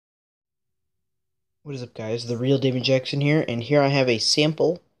What is up, guys? The real David Jackson here, and here I have a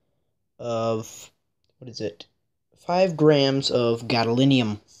sample of, what is it, 5 grams of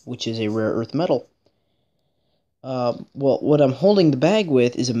gadolinium, which is a rare earth metal. Well, what I'm holding the bag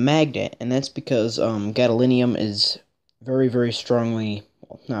with is a magnet, and that's because gadolinium is very, very strongly,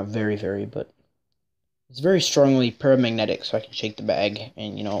 well, not very, very, but it's very strongly paramagnetic, so I can shake the bag,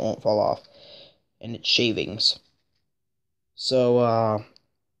 and, it won't fall off, and it's shavings. So,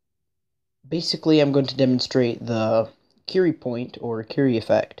 basically, I'm going to demonstrate the Curie point, or Curie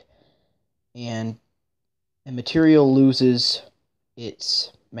effect, and a material loses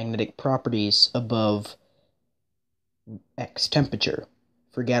its magnetic properties above X temperature.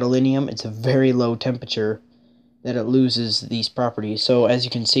 For gadolinium, it's a very low temperature that it loses these properties. So as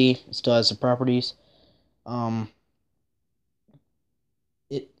you can see, it still has the properties.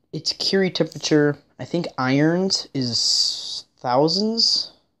 Its Curie temperature, I think iron's is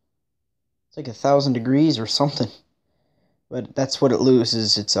thousands. It's like 1,000 degrees or something. But that's what it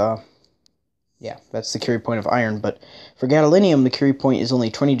loses. Yeah, that's the Curie point of iron. But for gadolinium, the Curie point is only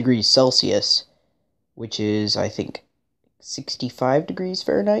 20 degrees Celsius, which is, I think, 65 degrees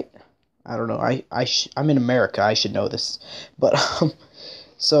Fahrenheit. I don't know. I'm in America. I should know this. But,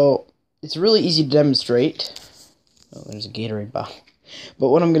 so, it's really easy to demonstrate. Oh, there's a Gatorade bottle. But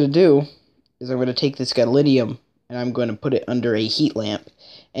what I'm going to do is I'm going to take this gadolinium and I'm going to put it under a heat lamp,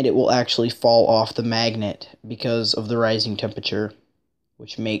 and it will actually fall off the magnet because of the rising temperature,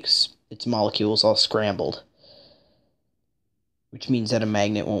 which makes its molecules all scrambled, which means that a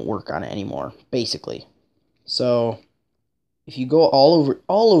magnet won't work on it anymore, basically. So if you go all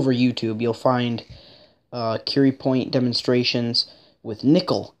over YouTube, you'll find Curie point demonstrations with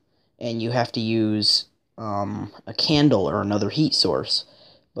nickel, and you have to use a candle or another heat source.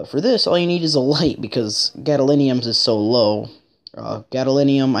 But for this, all you need is a light, because gadolinium is so low.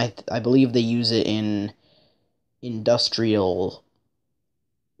 Gadolinium, I believe they use it in industrial,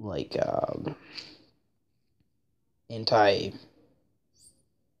 like, anti-fire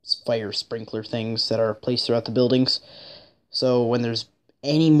sprinkler things that are placed throughout the buildings. So when there's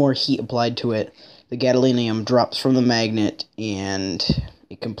any more heat applied to it, the gadolinium drops from the magnet and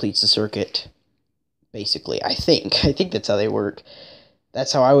it completes the circuit, basically. I think that's how they work.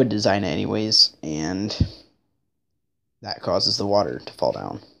 That's how I would design it anyways, and that causes the water to fall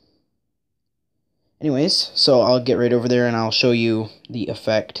down. Anyways, so I'll get right over there and I'll show you the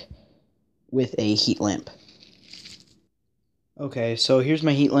effect with a heat lamp. Okay, so here's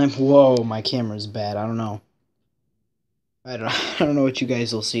my heat lamp. Whoa, my camera's bad. I don't know. I don't know what you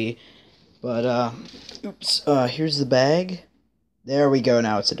guys will see. But, oops, here's the bag. There we go,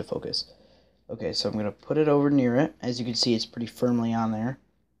 now it's into focus. Okay, so I'm going to put it over near it. As you can see, it's pretty firmly on there.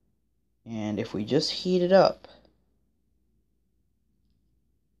 And if we just heat it up,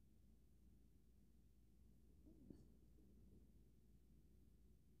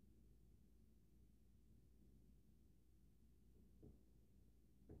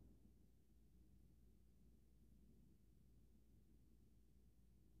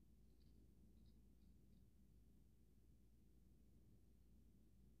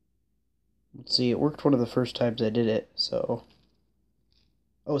 let's see, it worked one of the first times I did it, so...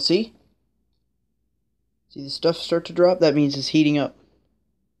 Oh, see? See the stuff start to drop? That means it's heating up.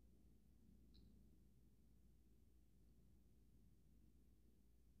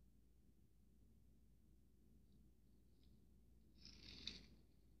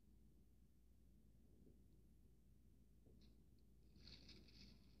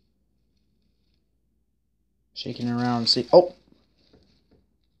 Shaking it around, see? Oh!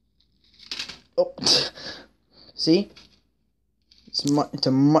 Oh! See? It's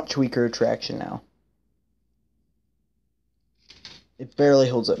a much weaker attraction now. It barely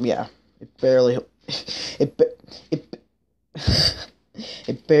holds up. Yeah, it barely it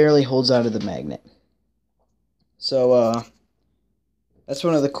it barely holds out of the magnet. So that's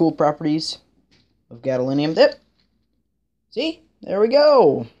one of the cool properties of gadolinium. There. See? There we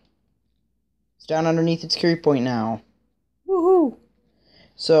go. It's down underneath its Curie point now. Woohoo!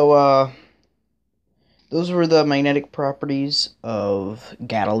 So those were the magnetic properties of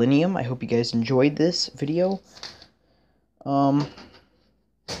gadolinium. I hope you guys enjoyed this video.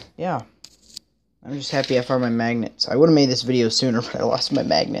 Yeah. I'm just happy I found my magnets. I would have made this video sooner, but I lost my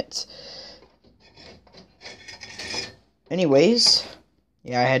magnets. Anyways,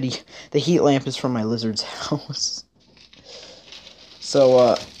 yeah, I had the heat lamp is from my lizard's house.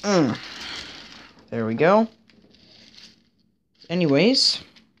 So, there we go. Anyways,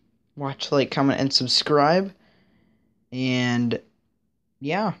 watch, like, comment, and subscribe. And,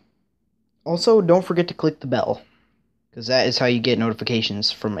 yeah. Also, don't forget to click the bell, because that is how you get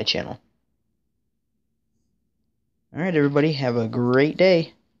notifications from my channel. All right, everybody, have a great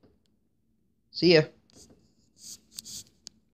day. See ya.